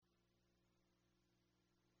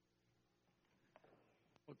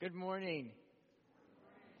Good morning.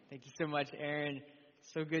 Thank you so much, Aaron.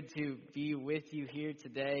 So good to be with you here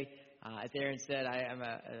today. As Aaron said, I am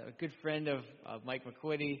a good friend of Mike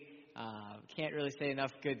McQuitty. Can't really say enough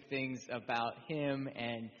good things about him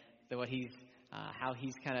and how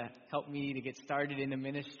he's kind of helped me to get started in the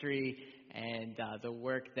ministry and the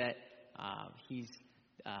work that he's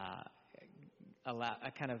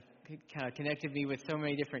kind of connected me with so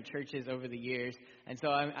many different churches over the years, and so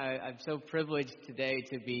I'm so privileged today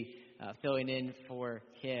to be filling in for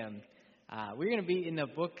him. We're going to be in the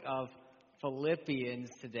book of Philippians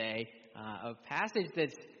today, a passage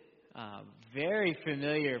that's very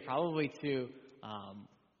familiar probably to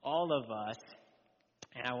all of us,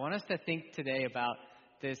 and I want us to think today about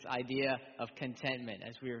this idea of contentment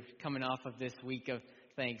as we're coming off of this week of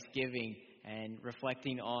Thanksgiving and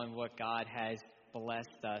reflecting on what God has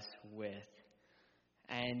blessed us with.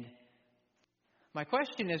 And my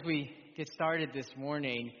question as we get started this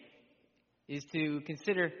morning is to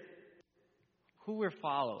consider who we're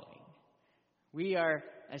following. We are,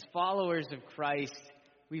 as followers of Christ,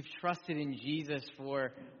 we've trusted in Jesus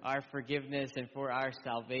for our forgiveness and for our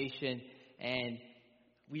salvation, and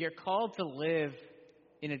we are called to live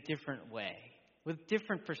in a different way, with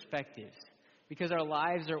different perspectives, because our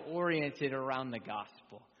lives are oriented around the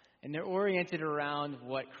gospel, and they're oriented around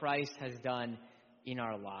what Christ has done in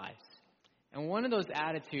our lives. And one of those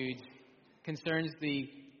attitudes concerns the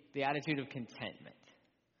attitude of contentment.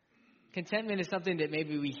 Contentment is something that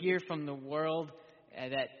maybe we hear from the world,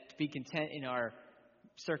 that to be content in our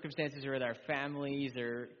circumstances or with our families,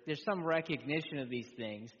 or there's some recognition of these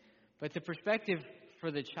things. But the perspective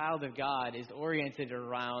for the child of God is oriented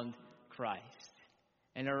around Christ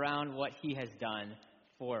and around what he has done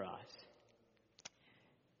for us.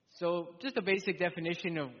 So just a basic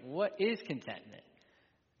definition of what is contentment.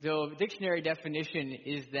 The dictionary definition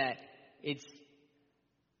is that it's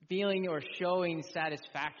feeling or showing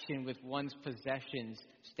satisfaction with one's possessions,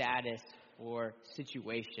 status, or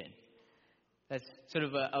situation. That's sort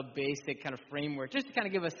of a basic kind of framework, just to kind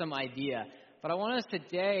of give us some idea. But I want us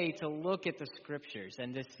today to look at the scriptures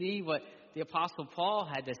and to see what the Apostle Paul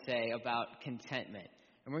had to say about contentment.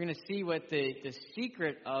 And we're going to see what the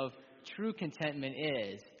secret of true contentment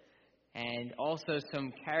is, and also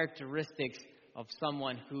some characteristics of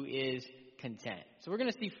someone who is content. So we're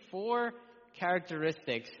going to see 4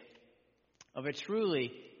 characteristics of a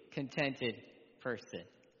truly contented person.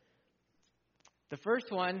 The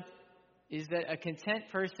first one is that a content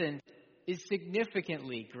person is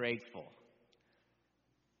significantly grateful.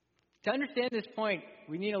 To understand this point,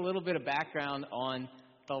 we need a little bit of background on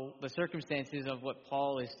the circumstances of what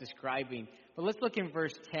Paul is describing. But let's look in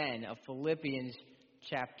verse 10 of Philippians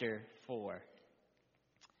chapter 4.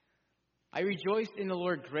 I rejoiced in the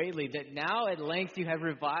Lord greatly that now at length you have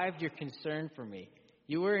revived your concern for me.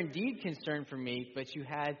 You were indeed concerned for me, but you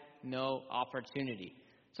had no opportunity.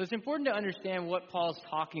 So it's important to understand what Paul's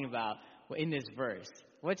talking about in this verse.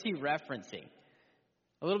 What's he referencing?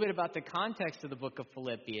 A little bit about the context of the book of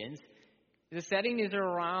Philippians. The setting is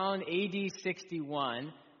around AD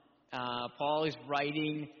 61. Paul is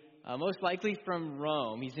writing most likely from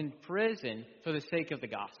Rome. He's in prison for the sake of the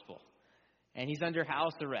gospel, and he's under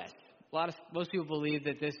house arrest. Most people believe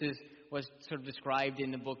that this was sort of described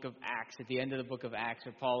in the book of Acts, at the end of the book of Acts,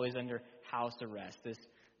 where Paul is under house arrest.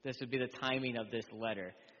 This would be the timing of this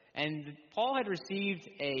letter. And Paul had received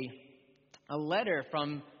a letter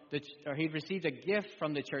he'd received a gift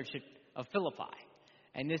from the church of Philippi.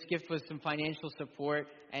 And this gift was some financial support.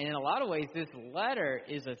 And in a lot of ways, this letter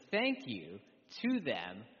is a thank you to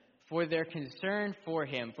them for their concern for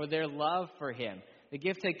him, for their love for him. The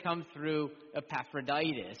gift had come through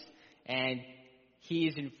Epaphroditus. And he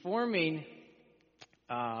is informing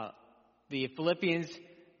the Philippians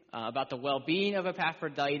about the well-being of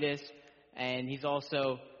Epaphroditus. And he's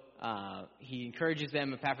also, he encourages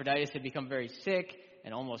them. Epaphroditus had become very sick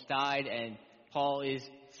and almost died. And Paul is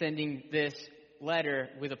sending this letter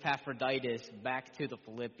with Epaphroditus back to the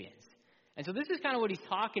Philippians. And so this is kind of what he's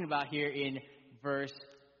talking about here in verse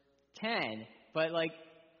 10. But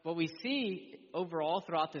what we see overall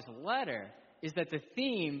throughout this letter is that the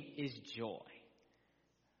theme is joy.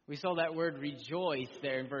 We saw that word rejoice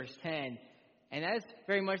there in verse 10. And that's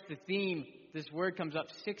very much the theme. This word comes up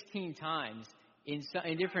 16 times in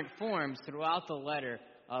different forms throughout the letter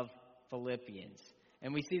of Philippians.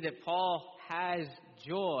 And we see that Paul has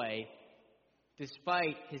joy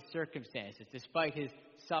despite his circumstances, despite his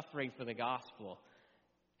suffering for the gospel.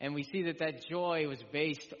 And we see that joy was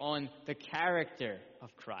based on the character of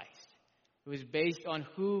Christ. It was based on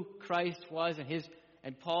who Christ was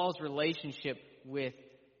and Paul's relationship with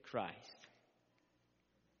Christ.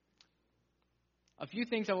 a few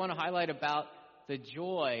things I want to highlight about the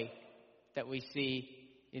joy that we see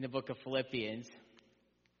in the book of Philippians.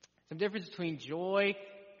 Some difference between joy,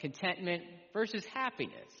 contentment, versus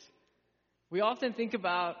happiness. We often think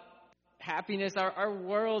about happiness. Our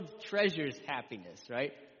world treasures happiness,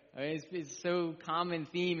 right? I mean, it's so common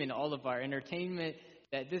theme in all of our entertainment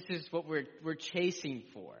that this is what we're chasing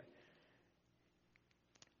for.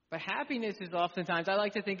 But happiness is oftentimes, I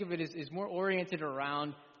like to think of it as more oriented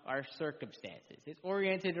around our circumstances. It's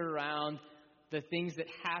oriented around the things that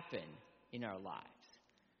happen in our lives.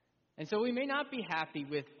 And so we may not be happy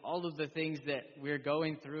with all of the things that we're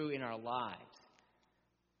going through in our lives.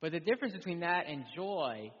 But the difference between that and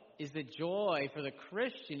joy is that joy for the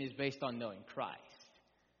Christian is based on knowing Christ.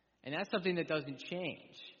 And that's something that doesn't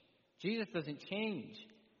change. Jesus doesn't change.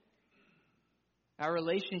 Our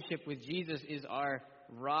relationship with Jesus is our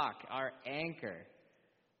rock, our anchor.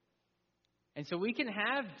 And so we can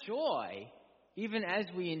have joy even as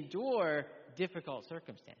we endure difficult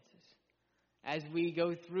circumstances, as we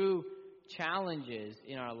go through challenges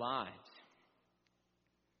in our lives.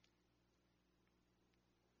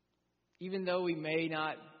 Even though we may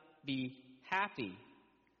not be happy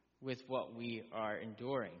with what we are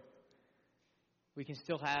enduring, we can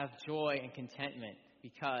still have joy and contentment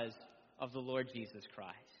because of the Lord Jesus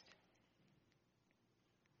Christ.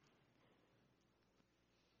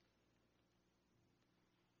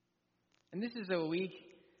 And this is a week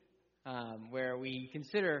where we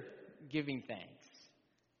consider giving thanks.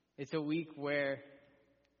 It's a week where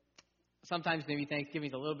sometimes maybe Thanksgiving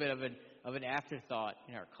is a little bit of an afterthought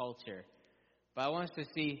in our culture. But I want us to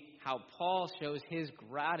see how Paul shows his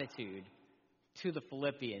gratitude to the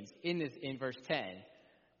Philippians in verse 10.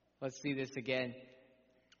 Let's see this again.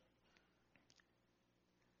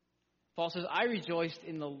 Paul says, "I rejoiced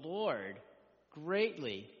in the Lord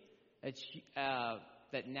greatly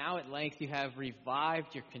that now at length you have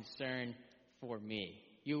revived your concern for me.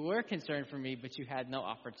 You were concerned for me, but you had no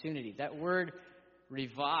opportunity." That word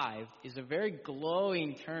revived is a very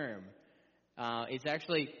glowing term. It's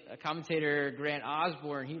actually a commentator, Grant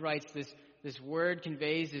Osborne, he writes this word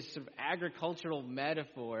conveys this sort of agricultural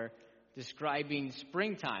metaphor describing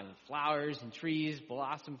springtime. Flowers and trees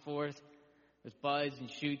blossom forth with buds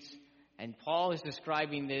and shoots. And Paul is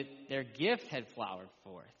describing that their gift had flowered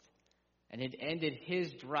forth and had ended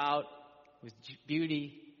his drought with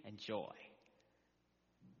beauty and joy.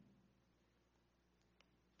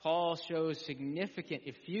 Paul shows significant,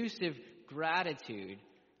 effusive gratitude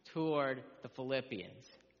toward the Philippians.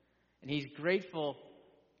 And he's grateful,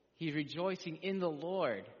 he's rejoicing in the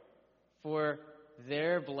Lord for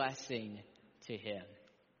their blessing to him.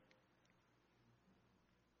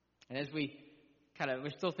 And as we're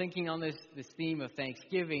still thinking on this theme of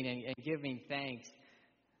thanksgiving and giving thanks,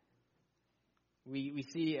 we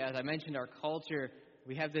see, as I mentioned, our culture,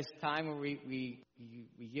 we have this time where we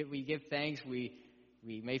give thanks.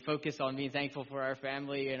 We may focus on being thankful for our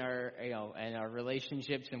family and our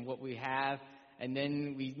relationships and what we have, and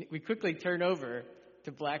then we quickly turn over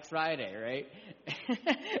to Black Friday, right?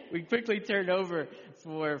 We quickly turn over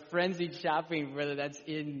for frenzied shopping, whether that's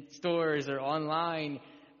in stores or online,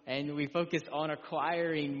 and we focus on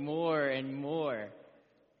acquiring more and more.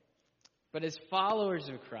 But as followers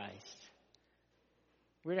of Christ,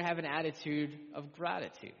 we're to have an attitude of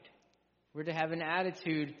gratitude. We're to have an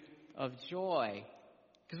attitude of joy,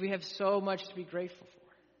 because we have so much to be grateful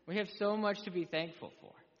for. We have so much to be thankful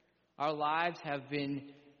for. Our lives have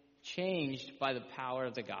been changed by the power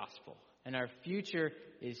of the gospel, and our future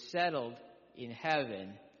is settled in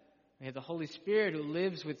heaven. We have the Holy Spirit who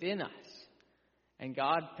lives within us, and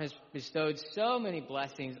God has bestowed so many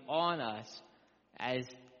blessings on us as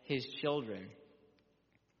His children.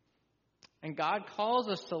 And God calls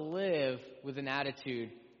us to live with an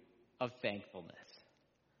attitude of thankfulness.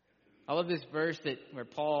 I love this verse where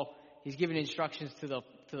Paul, he's given instructions to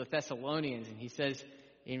the Thessalonians, and he says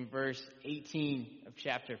in verse 18 of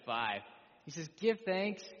chapter 5, he says, "Give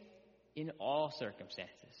thanks in all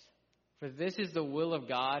circumstances, for this is the will of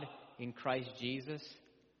God in Christ Jesus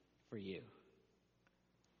for you."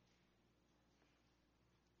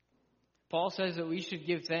 Paul says that we should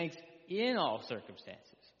give thanks in all circumstances.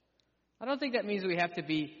 I don't think that means we have to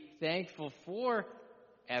be thankful for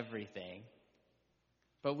everything,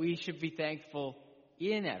 but we should be thankful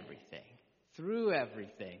in everything, through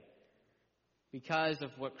everything, because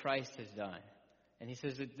of what Christ has done. And he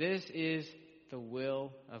says that this is the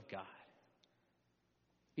will of God.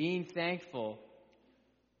 Being thankful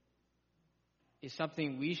is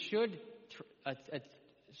something we should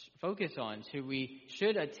focus on, we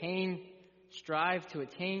should strive to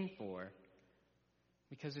attain for,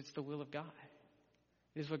 because it's the will of God.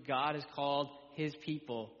 It is what God has called his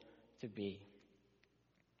people to be.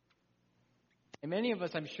 And many of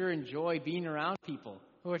us, I'm sure, enjoy being around people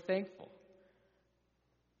who are thankful.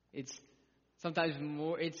 It's sometimes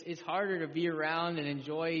it's harder to be around and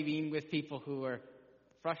enjoy being with people who are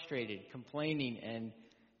frustrated, complaining, and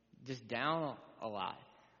just down a lot.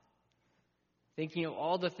 Thinking of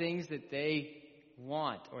all the things that they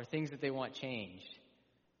want or things that they want changed.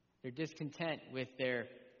 They're discontent with their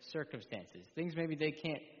circumstances, things maybe they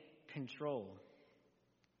can't control.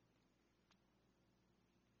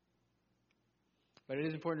 But it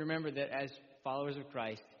is important to remember that as followers of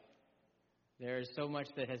Christ, there is so much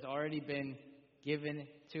that has already been given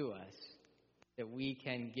to us that we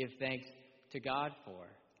can give thanks to God for,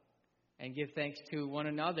 and give thanks to one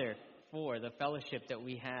another for the fellowship that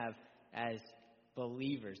we have as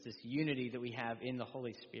believers, this unity that we have in the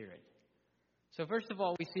Holy Spirit. So first of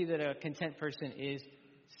all, we see that a content person is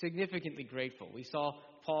significantly grateful. We saw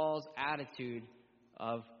Paul's attitude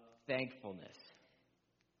of thankfulness.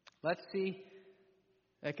 Let's see,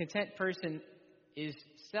 a content person is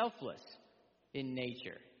selfless in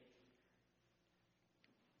nature.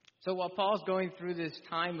 So while Paul's going through this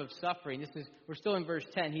time of suffering, we're still in verse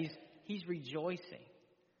 10, he's rejoicing.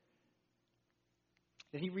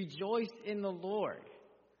 That he rejoiced in the Lord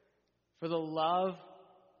for the love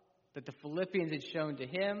that the Philippians had shown to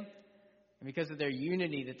him and because of their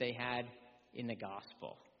unity that they had in the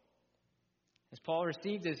gospel. As Paul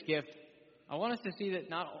received this gift, I want us to see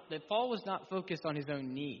that Paul was not focused on his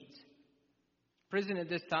own needs. Prison at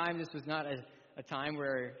this time, this was not a time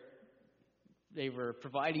where they were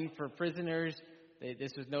providing for prisoners.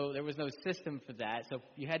 There was no system for that. So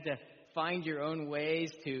you had to find your own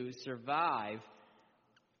ways to survive.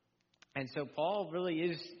 And so Paul really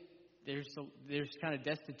is, there's kind of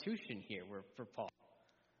destitution here for Paul.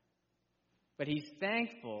 But he's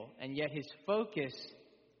thankful, and yet his focus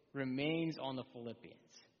remains on the Philippians.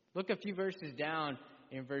 Look a few verses down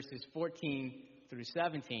in verses 14 through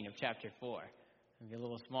 17 of chapter 4. It'll be a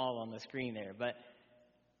little small on the screen there. But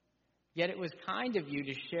yet it was kind of you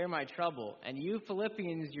to share my trouble, and you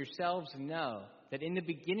Philippians yourselves know that in the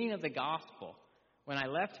beginning of the gospel, when I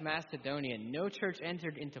left Macedonia, no church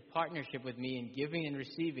entered into partnership with me in giving and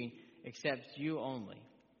receiving except you only.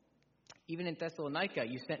 Even in Thessalonica,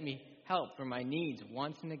 you sent me help for my needs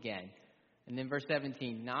once and again. And then verse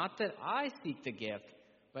 17, not that I seek the gift,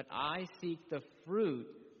 but I seek the fruit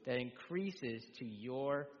that increases to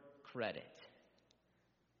your credit.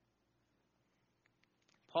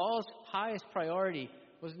 Paul's highest priority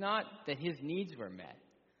was not that his needs were met.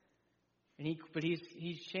 But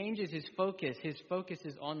he changes his focus. His focus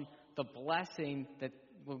is on the blessing that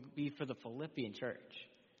will be for the Philippian church.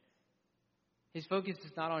 His focus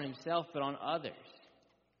is not on himself, but on others.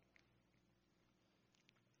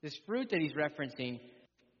 This fruit that he's referencing,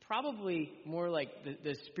 probably more like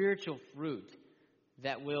the spiritual fruit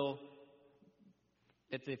that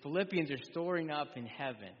the Philippians are storing up in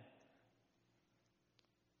heaven.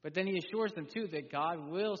 But then he assures them, too, that God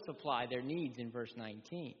will supply their needs in verse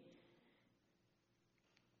 19.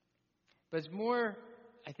 But it's more,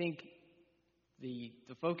 I think, the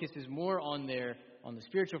focus is more on the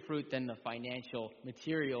spiritual fruit than the financial,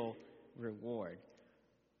 material reward.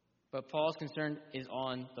 But Paul's concern is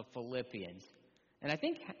on the Philippians. And I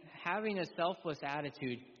think having a selfless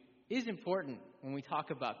attitude is important when we talk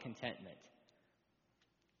about contentment.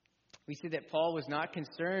 We see that Paul was not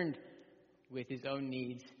concerned with his own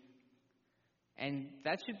needs, and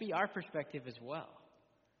that should be our perspective as well.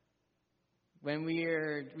 When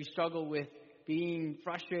we struggle with being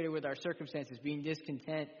frustrated with our circumstances, being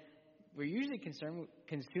discontent, we're usually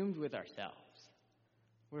consumed with ourselves.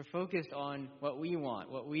 We're focused on what we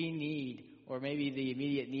want, what we need, or maybe the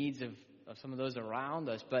immediate needs of some of those around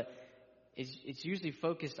us, but it's usually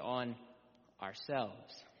focused on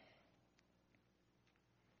ourselves.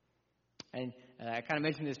 And I kind of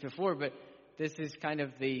mentioned this before, but this is kind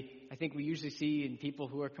of I think we usually see in people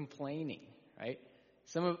who are complaining, right?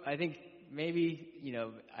 I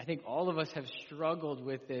think all of us have struggled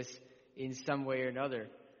with this in some way or another.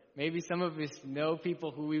 Maybe some of us know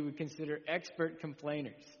people who we would consider expert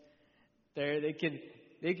complainers. They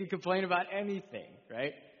can complain about anything,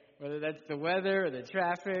 right? Whether that's the weather or the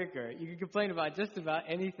traffic, or you can complain about just about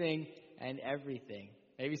anything and everything.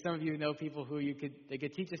 Maybe some of you know people who they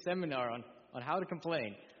could teach a seminar on how to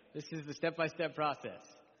complain. This is the step-by-step process.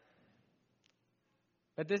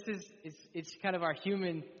 But it's kind of our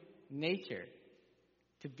human nature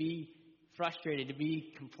to be frustrated, to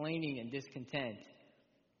be complaining and discontent.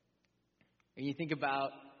 When you think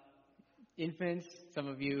about infants, some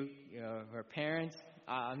of you are parents,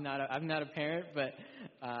 I'm not a parent, but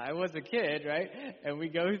I was a kid, right? And we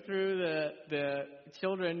go through the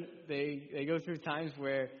children. They go through times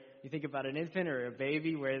where you think about an infant or a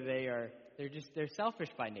baby where they're selfish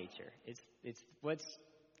by nature. It's what's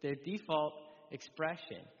their default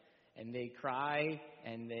expression, and they cry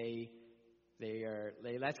and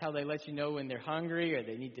that's how they let you know when they're hungry or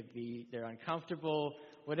they're uncomfortable,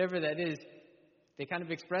 whatever that is. They kind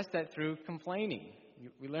of express that through complaining.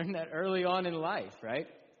 We learn that early on in life, right?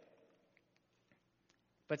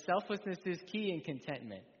 But selflessness is key in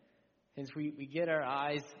contentment, since we get our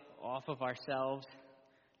eyes off of ourselves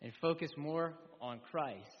and focus more on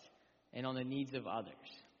Christ and on the needs of others.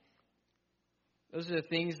 Those are the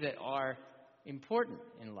things that are important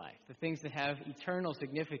in life, the things that have eternal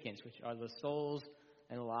significance, which are the souls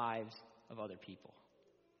and lives of other people.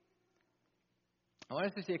 I want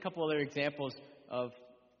us to see a couple other examples of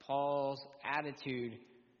Paul's attitude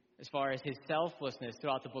as far as his selflessness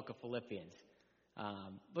throughout the book of Philippians.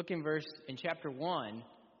 Look in chapter 1,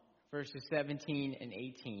 verses 17 and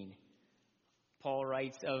 18. Paul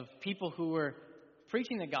writes of people who were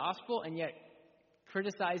preaching the gospel and yet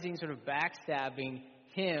criticizing, sort of backstabbing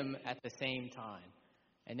him at the same time.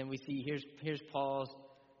 And then we see, here's Paul's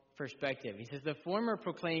perspective. He says, "The former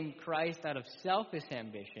proclaimed Christ out of selfish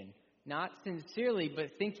ambition, not sincerely,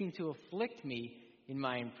 but thinking to afflict me in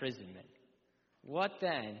my imprisonment. What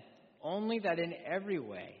then? Only that in every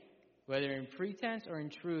way, whether in pretense or in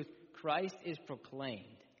truth, Christ is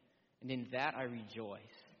proclaimed, and in that I rejoice.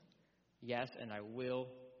 Yes, and I will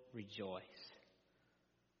rejoice."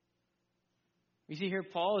 We see here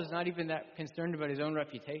Paul is not even that concerned about his own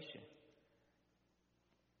reputation.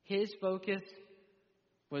 His focus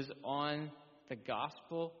was on the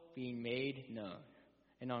gospel being made known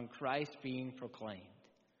and on Christ being proclaimed.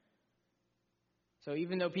 So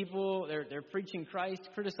even though people, they're preaching Christ,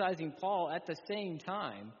 criticizing Paul at the same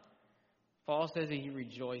time, Paul says that he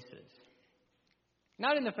rejoices.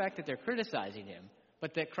 Not in the fact that they're criticizing him,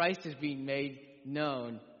 but that Christ is being made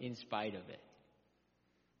known in spite of it.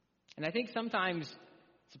 And I think sometimes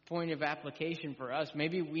it's a point of application for us.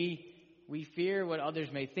 Maybe we fear what others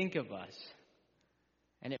may think of us,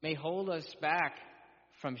 and it may hold us back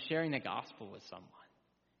from sharing the gospel with someone.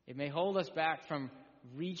 It may hold us back from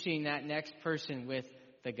reaching that next person with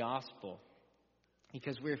the gospel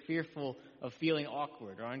because we're fearful of feeling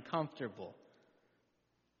awkward or uncomfortable.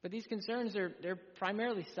 But these concerns they're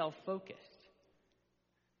primarily self-focused,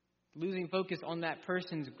 losing focus on that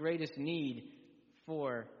person's greatest need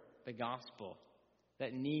for the gospel,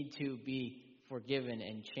 that need to be forgiven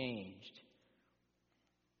and changed.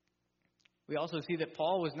 We also see that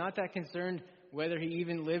Paul was not that concerned whether he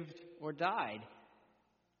even lived or died.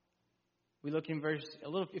 We look in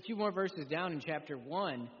a few more verses down in chapter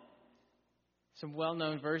 1, some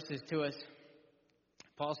well-known verses to us.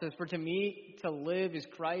 Paul says, "For to me to live is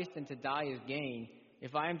Christ and to die is gain.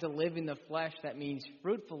 If I am to live in the flesh, that means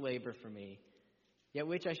fruitful labor for me. Yet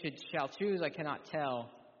which I shall choose, I cannot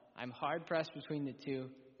tell. I'm hard-pressed between the two.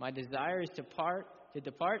 My desire is to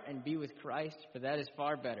depart and be with Christ, for that is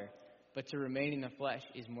far better. But to remain in the flesh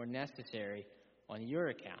is more necessary on your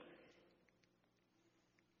account."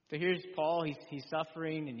 So here's Paul. He's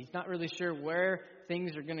suffering, and he's not really sure where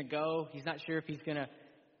things are going to go. He's not sure if he's going to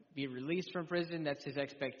be released from prison. That's his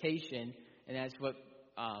expectation, and that's what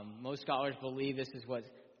most scholars believe. This is what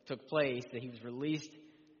took place, that he was released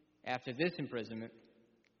after this imprisonment.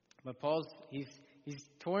 But he's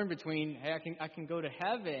torn between, hey, I can go to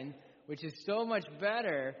heaven, which is so much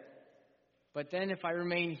better, but then if I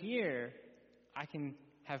remain here, I can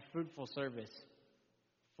have fruitful service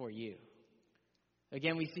for you.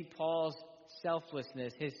 Again, we see Paul's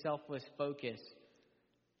selflessness, his selfless focus,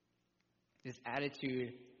 this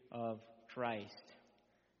attitude of Christ.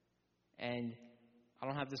 And I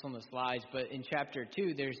don't have this on the slides, but in chapter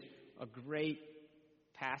 2, there's a great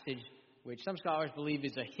passage which some scholars believe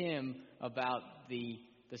is a hymn about the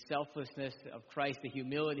selflessness of Christ, the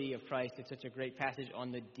humility of Christ. It's such a great passage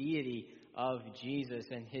on the deity of Jesus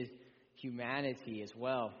and his humanity as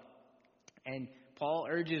well. And Paul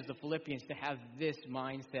urges the Philippians to have this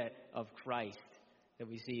mindset of Christ that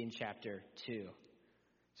we see in chapter 2.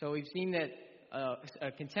 So we've seen that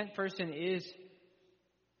a content person is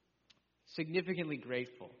significantly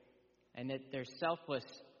grateful and that they're selfless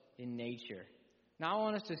in nature. Now I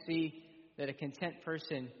want us to see that a content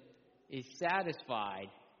person is satisfied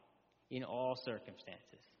in all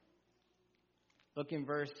circumstances. Look in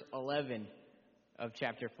verse 11 of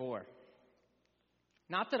chapter 4.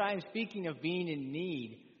 "Not that I am speaking of being in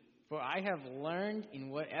need, for I have learned in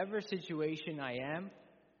whatever situation I am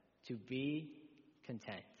to be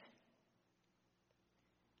content."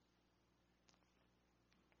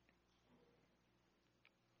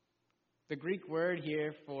 The Greek word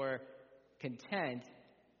here for content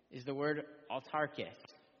is the word autarkes.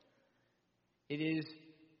 It is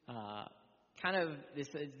it's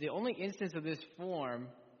the only instance of this form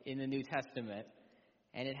in the New Testament,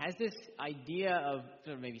 and it has this idea of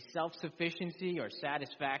sort of maybe self-sufficiency or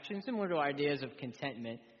satisfaction, similar to our ideas of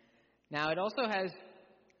contentment. Now, it also has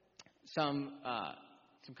some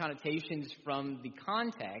connotations from the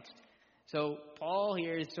context. So Paul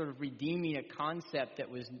here is sort of redeeming a concept that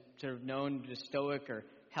was sort of known to the Stoic or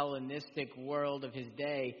Hellenistic world of his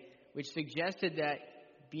day, which suggested that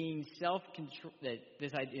being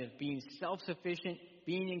this idea of being self-sufficient,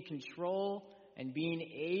 being in control, and being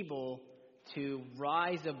able to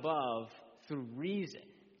rise above through reason.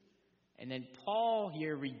 And then Paul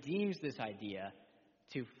here redeems this idea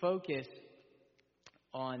to focus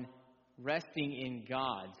on resting in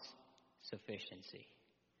God's sufficiency.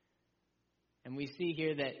 And we see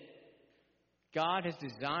here that God has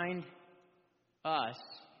designed us,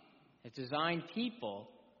 has designed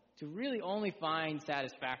people to really only find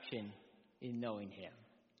satisfaction in knowing Him.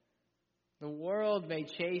 The world may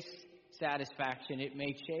chase satisfaction. It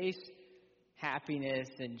may chase happiness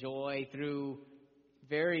and joy through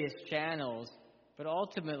various channels, but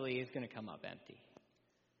ultimately it's going to come up empty.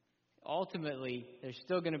 Ultimately, there's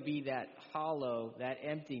still going to be that hollow, that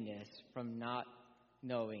emptiness from not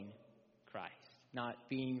knowing Christ, not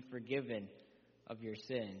being forgiven of your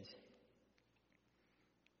sins.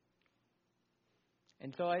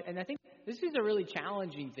 And so I think this is a really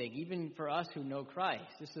challenging thing, even for us who know Christ.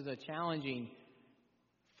 This is a challenging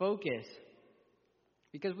focus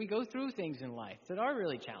because we go through things in life that are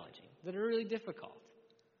really challenging, that are really difficult.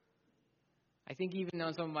 I think even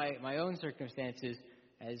on some of my own circumstances,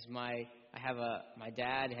 as my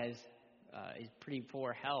dad is pretty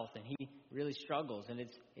poor health, and he really struggles, and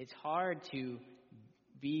it's hard to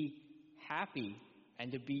be happy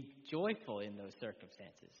and to be joyful in those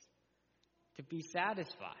circumstances, to be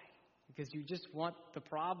satisfied, because you just want the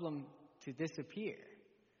problem to disappear.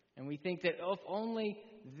 And we think that if only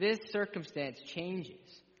this circumstance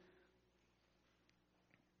changes.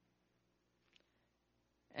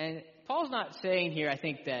 And Paul's not saying here, I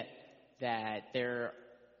think, that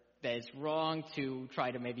it's wrong to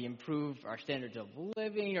try to maybe improve our standards of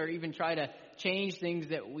living or even try to change things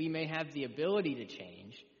that we may have the ability to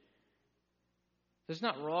change. So it's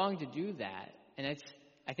not wrong to do that. And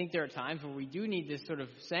I think there are times where we do need this sort of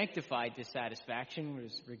sanctified dissatisfaction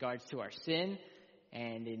with regards to our sin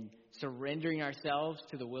and in surrendering ourselves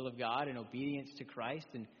to the will of God and obedience to Christ,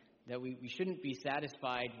 and that we shouldn't be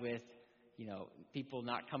satisfied with, people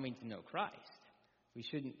not coming to know Christ. We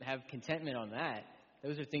shouldn't have contentment on that.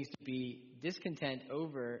 Those are things to be discontent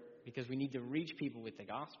over because we need to reach people with the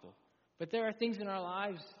gospel. But there are things in our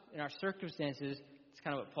lives, in our circumstances, it's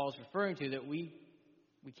kind of what Paul's referring to, that we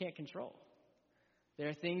can't control. There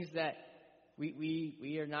are things that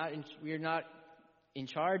we are not in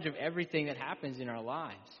charge of everything that happens in our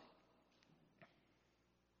lives.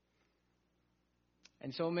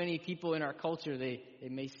 And so many people in our culture, they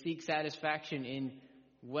may seek satisfaction in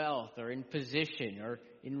wealth or in position or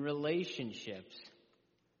in relationships.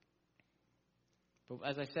 But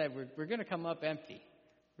as I said, we're going to come up empty.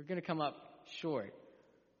 We're going to come up short,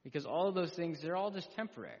 because all of those things, they're all just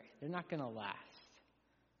temporary. They're not going to last.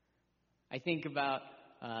 I think about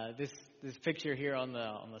this picture here on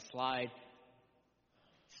the slide.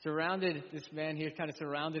 This man here is kind of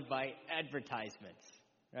surrounded by advertisements,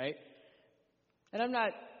 right? And I'm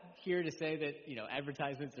not here to say that,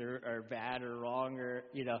 advertisements are bad or wrong, or,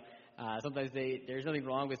 sometimes there's nothing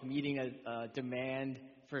wrong with meeting a demand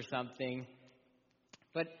for something.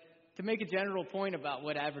 But to make a general point about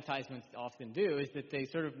what advertisements often do is that they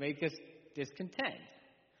sort of make us discontent.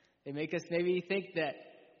 They make us maybe think that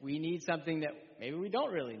we need something that maybe we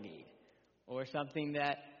don't really need, or something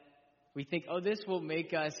that we think, this will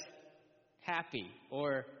make us happy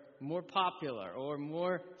or more popular or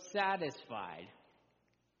more satisfied.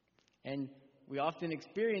 And we often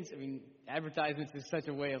experience, advertisements is such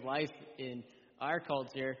a way of life in our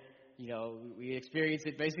culture. We experience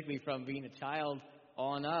it basically from being a child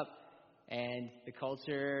on up, and the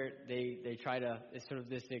culture, they try to, it's sort of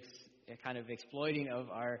this kind of exploiting of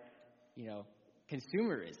our,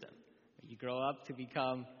 consumerism. You grow up to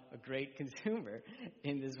become a great consumer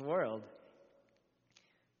in this world.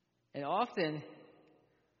 And often,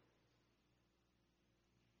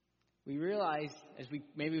 we realize if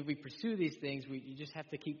we pursue these things, you just have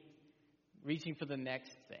to keep reaching for the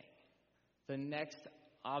next thing, the next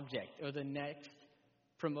object, or the next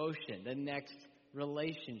promotion, the next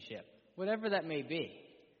relationship, whatever that may be.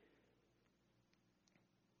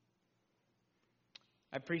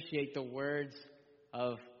 I appreciate the words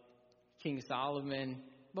of King Solomon,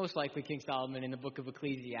 most likely King Solomon in the book of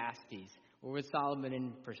Ecclesiastes. We're with Solomon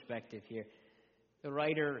in perspective here. The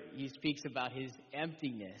writer, he speaks about his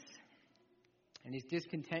emptiness and his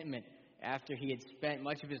discontentment after he had spent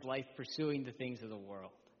much of his life pursuing the things of the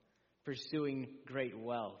world, pursuing great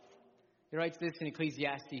wealth. He writes this in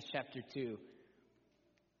Ecclesiastes chapter 2.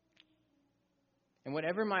 And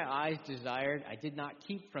whatever my eyes desired, I did not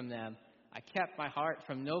keep from them. I kept my heart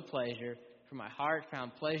from no pleasure, for my heart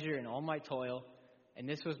found pleasure in all my toil, and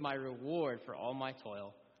this was my reward for all my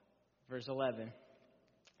toil. Verse 11.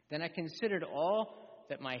 Then I considered all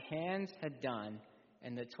that my hands had done,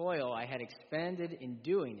 and the toil I had expended in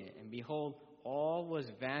doing it, and behold, all was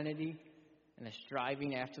vanity and a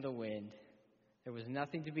striving after the wind. There was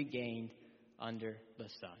nothing to be gained under the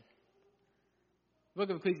sun. The book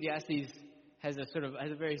of Ecclesiastes has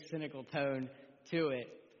a very cynical tone to it,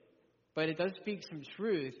 but it does speak some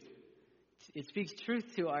truth. It speaks truth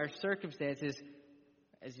to our circumstances,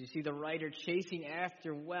 as you see the writer chasing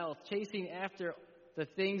after wealth, chasing after the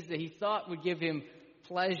things that he thought would give him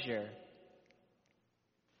pleasure.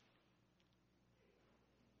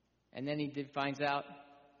 And then he finds out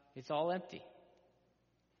it's all empty.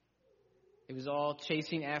 It was all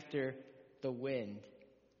chasing after the wind.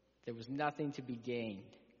 There was nothing to be gained.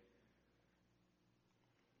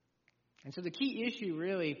 And so the key issue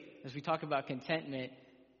really, as we talk about contentment,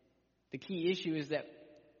 the key issue is that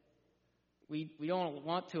we don't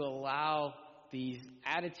want to allow these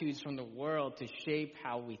attitudes from the world to shape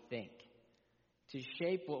how we think, to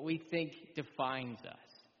shape what we think defines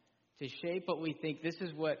us, to shape what we think this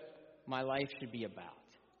is what my life should be about,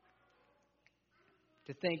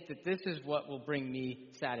 to think that this is what will bring me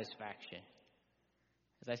satisfaction.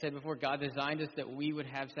 As I said before, God designed us that we would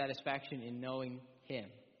have satisfaction in knowing Him.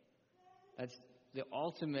 That's the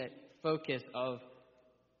ultimate focus of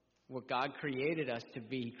what God created us to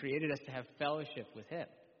be. He created us to have fellowship with Him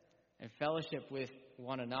and fellowship with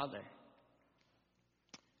one another.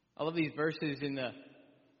 I love these verses in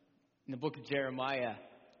the book of Jeremiah.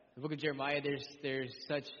 The book of Jeremiah, there's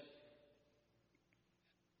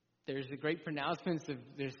the great pronouncements of,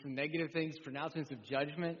 there's some negative things, pronouncements of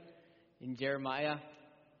judgment in Jeremiah.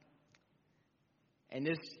 And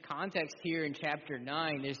this context here in chapter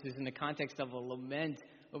 9, this is in the context of a lament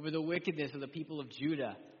over the wickedness of the people of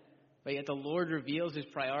Judah. But yet the Lord reveals His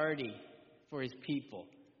priority for His people.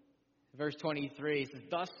 Verse 23 says,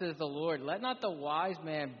 "Thus says the Lord, let not the wise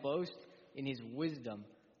man boast in his wisdom.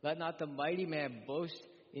 Let not the mighty man boast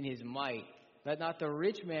in his might. Let not the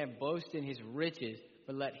rich man boast in his riches.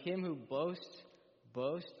 But let him who boasts,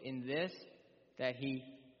 boast in this, that he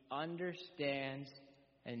understands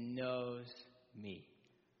and knows me.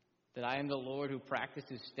 That I am the Lord who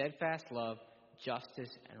practices steadfast love,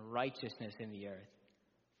 justice, and righteousness in the earth.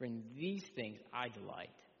 For in these things I delight,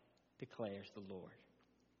 declares the Lord."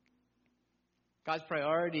 God's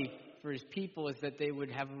priority for His people is that they would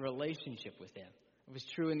have a relationship with Him. It was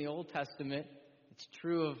true in the Old Testament. It's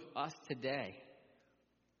true of us today.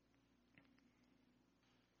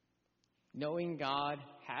 Knowing God,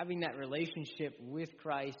 having that relationship with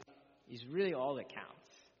Christ is really all that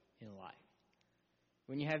counts in life.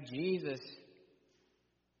 When you have Jesus,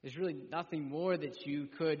 there's really nothing more that you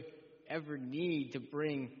could ever need to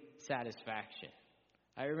bring satisfaction.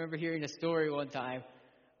 I remember hearing a story one time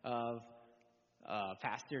of a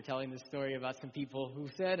pastor telling the story about some people who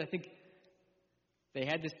said, I think they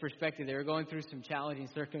had this perspective. They were going through some challenging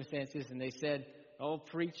circumstances, and they said, "Oh,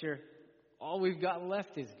 preacher, all we've got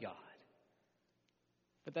left is God."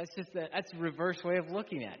 But that's a reverse way of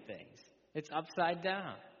looking at things. It's upside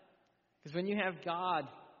down. Because when you have God,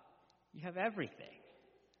 you have everything.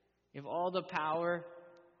 You have all the power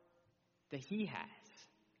that He has.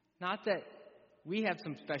 Not that we have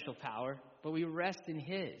some special power, but we rest in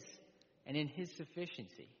His and in His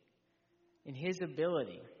sufficiency, in His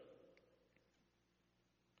ability.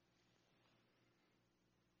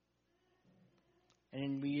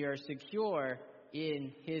 And we are secure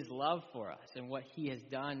in His love for us and what He has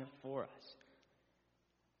done for us.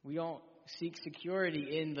 We don't seek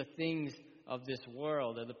security in the things of this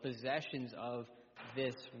world or the possessions of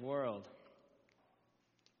this world.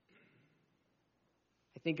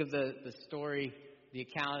 I think of the story, the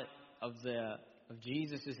account of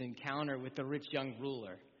Jesus' encounter with the rich young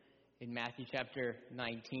ruler in Matthew chapter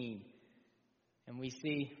 19. And we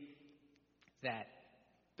see that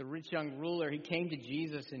the rich young ruler, he came to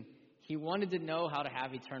Jesus and he wanted to know how to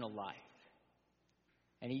have eternal life.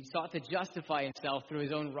 And he sought to justify himself through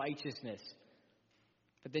his own righteousness.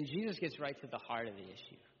 But then Jesus gets right to the heart of the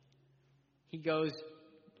issue. He goes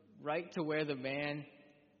right to where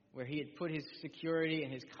he had put his security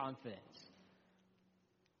and his confidence.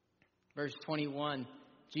 Verse 21,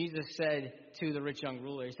 Jesus said to the rich young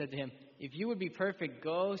ruler, he said to him, "If you would be perfect,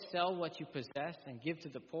 go sell what you possess and give to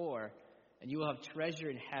the poor, and you will have treasure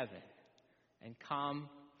in heaven. And come,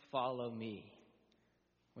 follow me."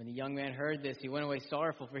 When the young man heard this, he went away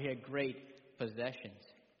sorrowful, for he had great possessions.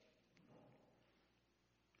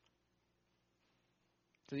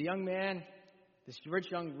 So the young man, this rich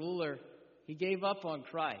young ruler, he gave up on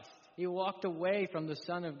Christ. He walked away from the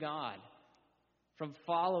Son of God, from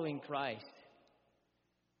following Christ.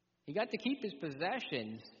 He got to keep his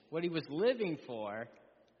possessions, what he was living for,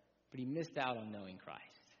 but he missed out on knowing Christ.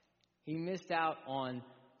 He missed out on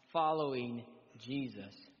following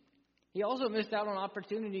Jesus. He also missed out on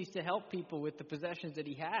opportunities to help people with the possessions that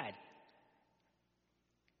he had.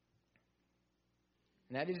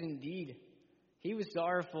 And that is indeed, he was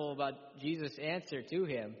sorrowful about Jesus' answer to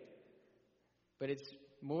him, but it's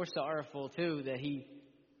more sorrowful too that he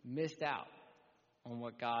missed out on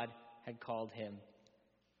what God had called him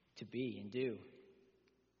to be and do.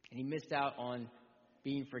 And he missed out on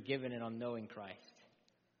being forgiven and on knowing Christ.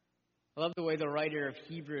 I love the way the writer of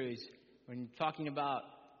Hebrews, when talking about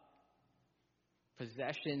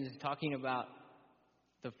possessions, talking about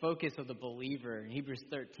the focus of the believer in Hebrews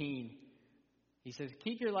 13, he says,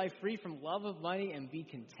 "Keep your life free from love of money and be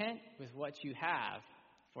content with what you have.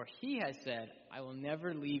 For he has said, I will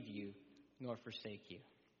never leave you nor forsake you."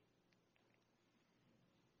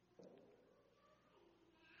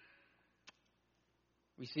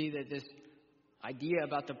 We see that this idea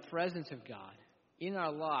about the presence of God in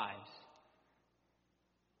our lives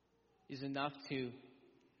is enough to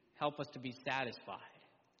help us to be satisfied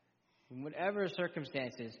in whatever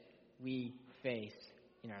circumstances we face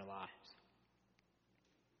in our lives.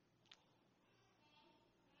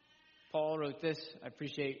 Paul wrote this. I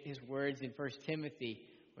appreciate his words in 1 Timothy,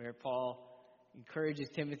 where Paul encourages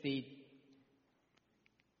Timothy.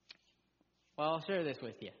 Well, I'll share this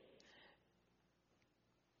with you.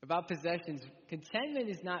 About possessions, contentment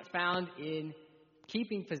is not found in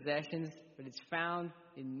keeping possessions, but it's found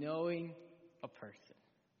in knowing a person.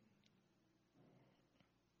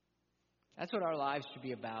 That's what our lives should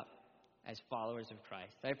be about as followers of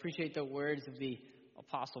Christ. I appreciate the words of the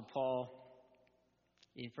Apostle Paul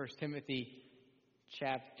in 1 Timothy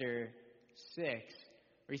chapter 6,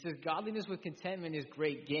 where he says, "Godliness with contentment is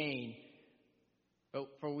great gain.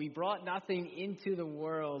 For we brought nothing into the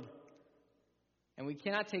world, and we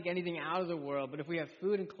cannot take anything out of the world. But if we have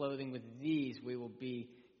food and clothing, with these we will be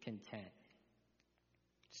content."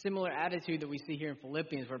 Similar attitude that we see here in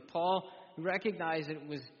Philippians, where Paul recognized that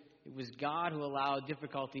it was God who allowed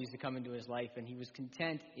difficulties to come into his life, and he was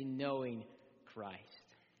content in knowing Christ.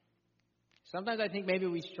 Sometimes I think maybe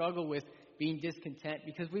we struggle with being discontent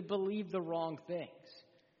because we believe the wrong things.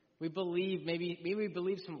 We believe, maybe we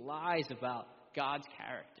believe some lies about God's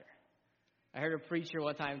character. I heard a preacher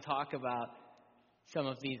one time talk about some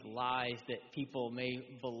of these lies that people may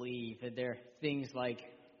believe, and they're things like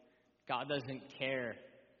God doesn't care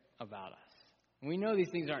about us. And we know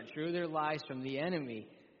these things aren't true. They're lies from the enemy.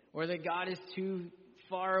 Or that God is too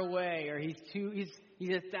far away, or he's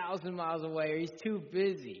 1,000 miles away, or he's too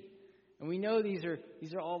busy. And we know these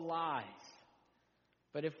are all lies.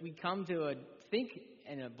 But if we come to think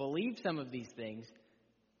and believe some of these things,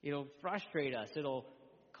 it'll frustrate us. It'll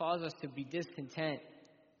cause us to be discontent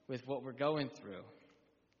with what we're going through,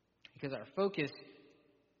 because our focus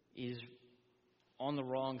is on the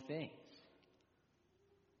wrong things.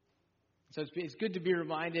 So it's good to be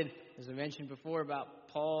reminded, as I mentioned before, about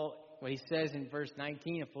Paul, what he says in verse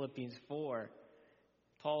 19 of Philippians 4.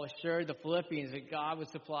 Paul assured the Philippians that God would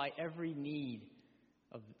supply every need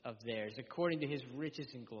of theirs according to his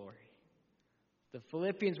riches and glory. The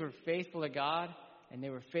Philippians were faithful to God, and they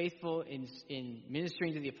were faithful in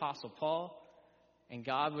ministering to the Apostle Paul, and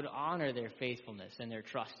God would honor their faithfulness and their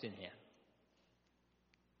trust in him.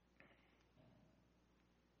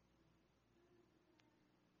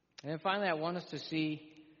 And then finally, I want us to see,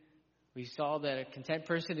 we saw that a content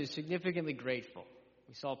person is significantly grateful.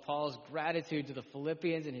 We saw Paul's gratitude to the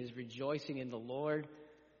Philippians and his rejoicing in the Lord.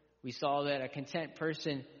 We saw that a content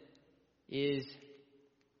person is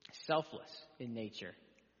selfless in nature,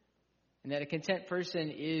 and that a content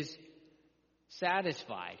person is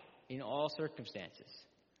satisfied in all circumstances.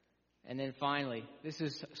 And then finally, this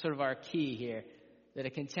is sort of our key here, that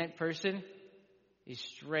a content person is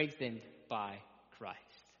strengthened by Christ.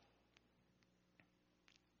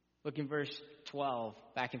 Look in verse 12,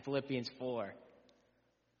 back in Philippians 4.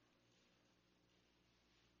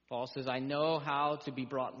 Paul says, "I know how to be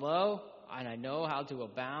brought low, and I know how to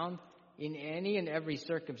abound. In any and every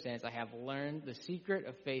circumstance, I have learned the secret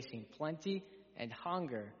of facing plenty and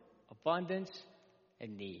hunger, abundance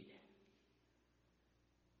and need."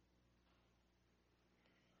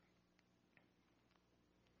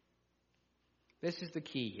 This is the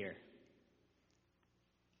key here.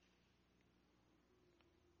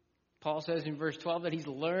 Paul says in verse 12 that he's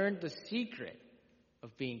learned the secret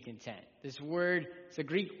of being content. This word, it's a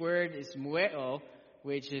Greek word, is mueo,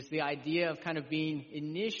 which is the idea of kind of being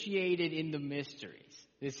initiated in the mysteries.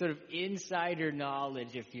 This sort of insider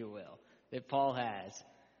knowledge, if you will, that Paul has.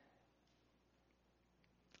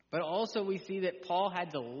 But also we see that Paul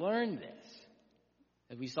had to learn this.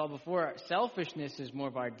 As we saw before, selfishness is more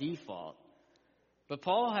of our default. But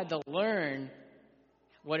Paul had to learn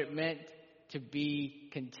what it meant to be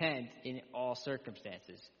content in all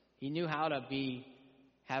circumstances. He knew how to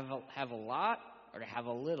have a lot or to have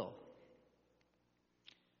a little.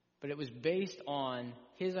 But it was based on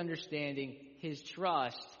his understanding, his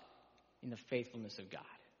trust in the faithfulness of God.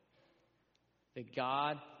 That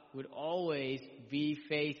God would always be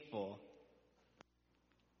faithful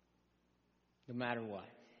no matter what.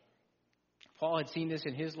 Paul had seen this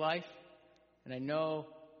in his life, and I know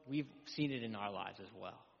we've seen it in our lives as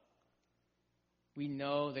well. We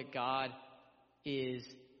know that God is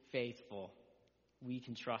faithful. We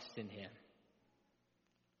can trust in him.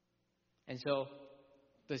 And so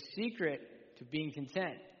the secret to being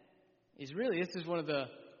content is really, this is one of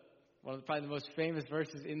probably the most famous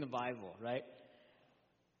verses in the Bible, right?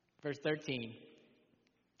 Verse 13,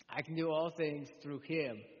 I can do all things through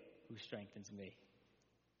him who strengthens me.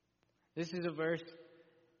 This is a verse,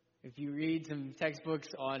 if you read some textbooks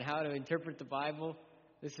on how to interpret the Bible,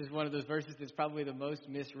 this is one of those verses that's probably the most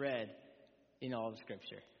misread in all of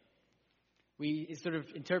Scripture. It's sort of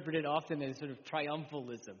interpreted often as sort of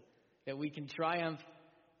triumphalism, that we can triumph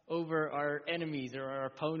over our enemies or our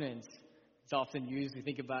opponents. It's often used, we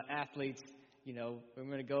think about athletes, I'm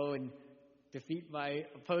going to go and defeat my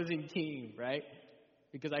opposing team, right?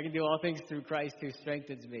 Because I can do all things through Christ who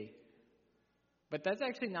strengthens me. But that's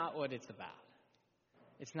actually not what it's about.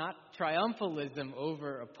 It's not triumphalism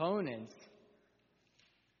over opponents.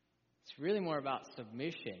 It's really more about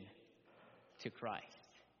submission to Christ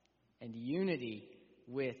and unity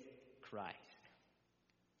with Christ.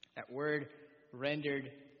 That word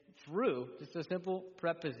rendered through, just a simple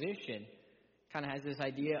preposition, kind of has this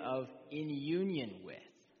idea of in union with.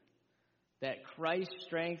 That Christ's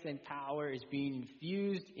strength and power is being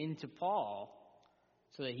infused into Paul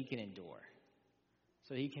so that he can endure.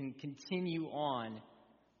 So he can continue on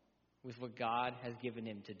with what God has given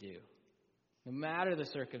him to do, no matter the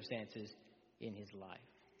circumstances in his life.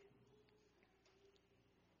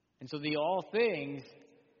 And so the all things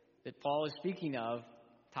that Paul is speaking of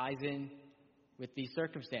ties in with these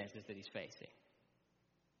circumstances that he's facing.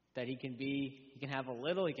 That he can have a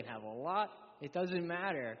little, he can have a lot. It doesn't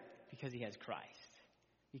matter because he has Christ.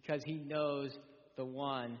 Because he knows the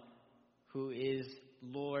one who is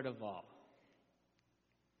Lord of all.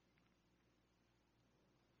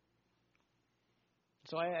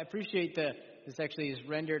 So I appreciate this actually is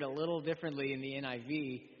rendered a little differently in the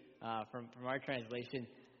NIV from our translation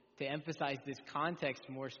to emphasize this context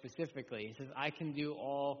more specifically. It says, I can do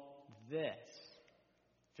all this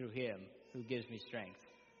through him who gives me strength.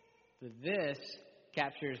 The this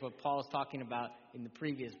captures what Paul is talking about in the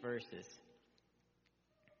previous verses.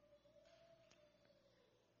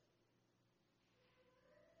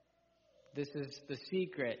 This is the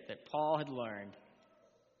secret that Paul had learned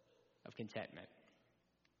of contentment.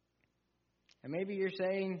 And maybe you're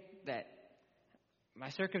saying that my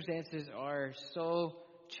circumstances are so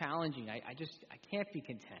challenging. I can't be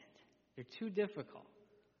content. They're too difficult.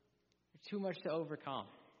 They're too much to overcome.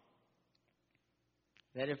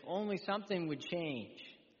 That if only something would change,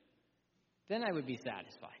 then I would be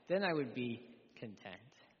satisfied. Then I would be content.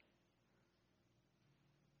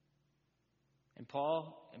 And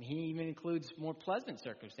Paul, he even includes more pleasant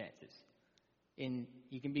circumstances.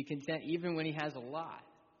 You can be content even when he has a lot.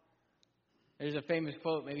 There's a famous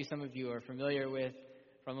quote, maybe some of you are familiar with,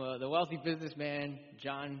 from the wealthy businessman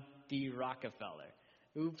John D. Rockefeller,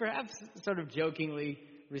 who perhaps sort of jokingly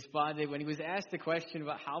responded when he was asked the question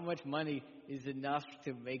about how much money is enough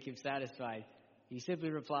to make him satisfied. He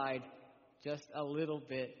simply replied, just a little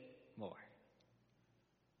bit more.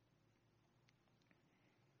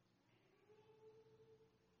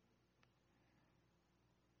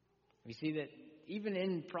 We see that even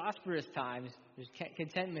in prosperous times,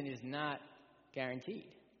 contentment is not guaranteed.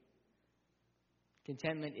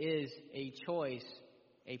 Contentment is a choice,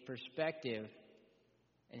 a perspective,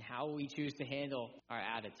 and how we choose to handle our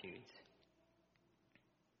attitudes.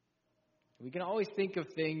 We can always think of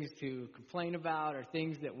things to complain about or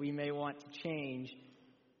things that we may want to change,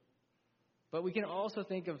 but we can also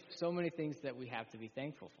think of so many things that we have to be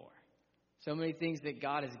thankful for. So many things that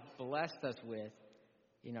God has blessed us with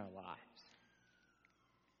in our lives.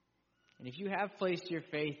 And if you have placed your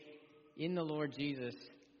faith in the Lord Jesus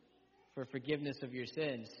for forgiveness of your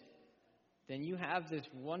sins, then you have this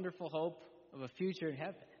wonderful hope of a future in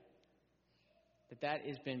heaven. That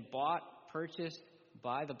has been bought, purchased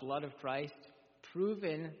by the blood of Christ,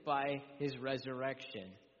 proven by his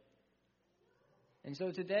resurrection. And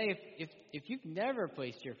so today, if you've never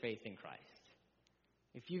placed your faith in Christ,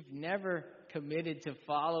 if you've never committed to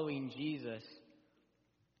following Jesus,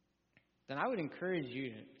 then I would encourage you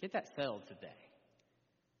to get that settled today.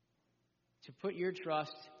 To put your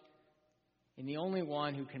trust in the only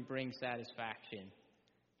one who can bring satisfaction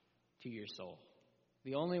to your soul.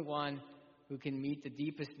 The only one who can meet the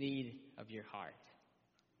deepest need of your heart.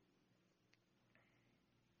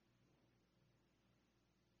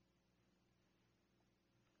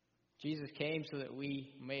 Jesus came so that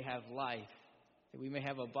we may have life, that we may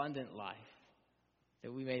have abundant life,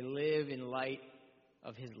 that we may live in light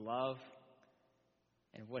of his love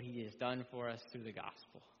and what he has done for us through the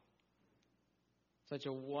gospel. Such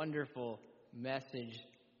a wonderful message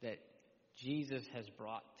that Jesus has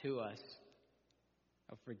brought to us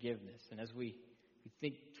of forgiveness. And as we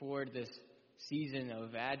think toward this season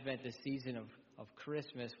of Advent, this season of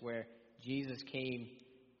Christmas, where Jesus came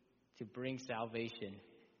to bring salvation,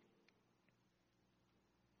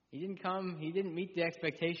 he didn't meet the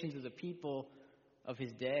expectations of the people of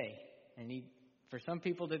his day. And for some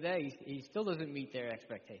people today, he still doesn't meet their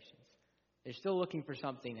expectations. They're still looking for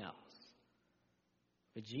something else.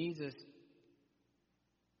 But Jesus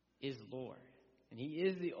is Lord. And he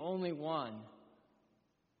is the only one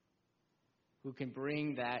who can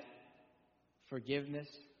bring that forgiveness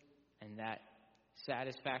and that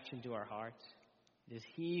satisfaction to our hearts. It is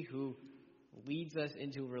he who leads us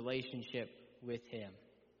into a relationship with him.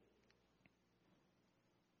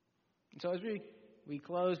 And so as we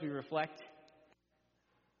close, we reflect.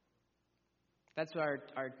 That's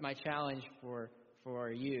my challenge for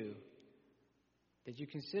you. That you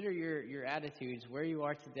consider your attitudes, where you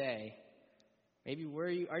are today. Maybe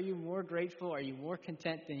are you more grateful? Are you more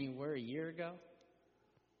content than you were a year ago?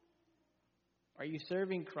 Are you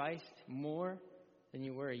serving Christ more than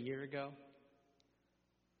you were a year ago?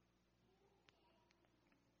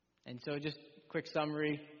 And so just quick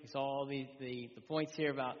summary. You saw all the points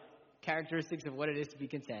here about characteristics of what it is to be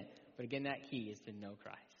content. But again, that key is to know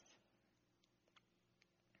Christ.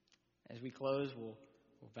 As we close, we'll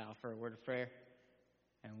bow for a word of prayer,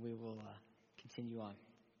 and we will continue on.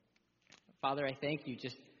 Father, I thank you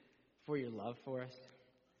just for your love for us,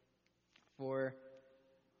 for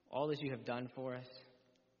all that you have done for us,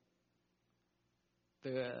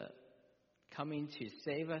 the coming to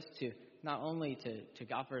save us, to not only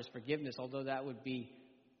to offer us forgiveness, although that would be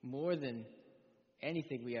more than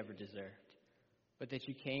anything we ever deserved, but that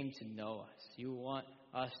you came to know us. You want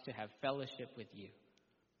us to have fellowship with you.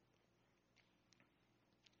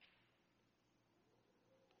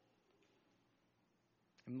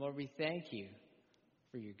 And Lord, we thank you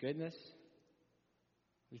for your goodness.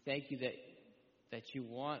 We thank you that you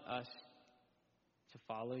want us to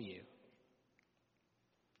follow you.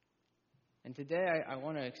 And today I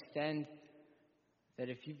want to extend that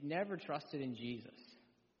if you've never trusted in Jesus,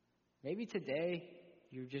 maybe today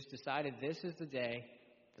you've just decided this is the day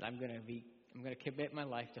that I'm going to commit my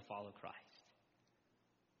life to follow Christ.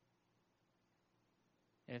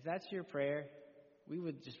 And if that's your prayer, we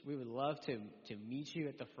would love to meet you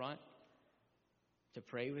at the front, to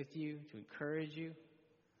pray with you, to encourage you.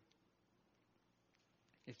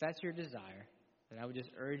 If that's your desire, then I would just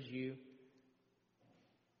urge you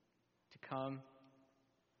to come,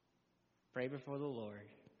 pray before the Lord.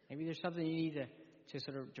 Maybe there's something you need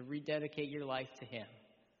to rededicate your life to him.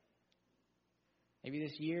 Maybe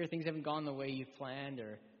this year things haven't gone the way you've planned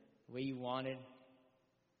or the way you wanted,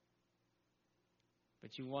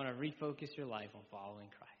 but you want to refocus your life on following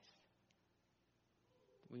Christ.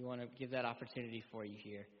 We want to give that opportunity for you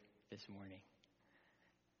here this morning.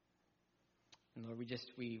 And Lord,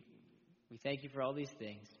 we thank you for all these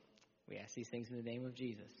things. We ask these things in the name of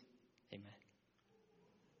Jesus. Amen.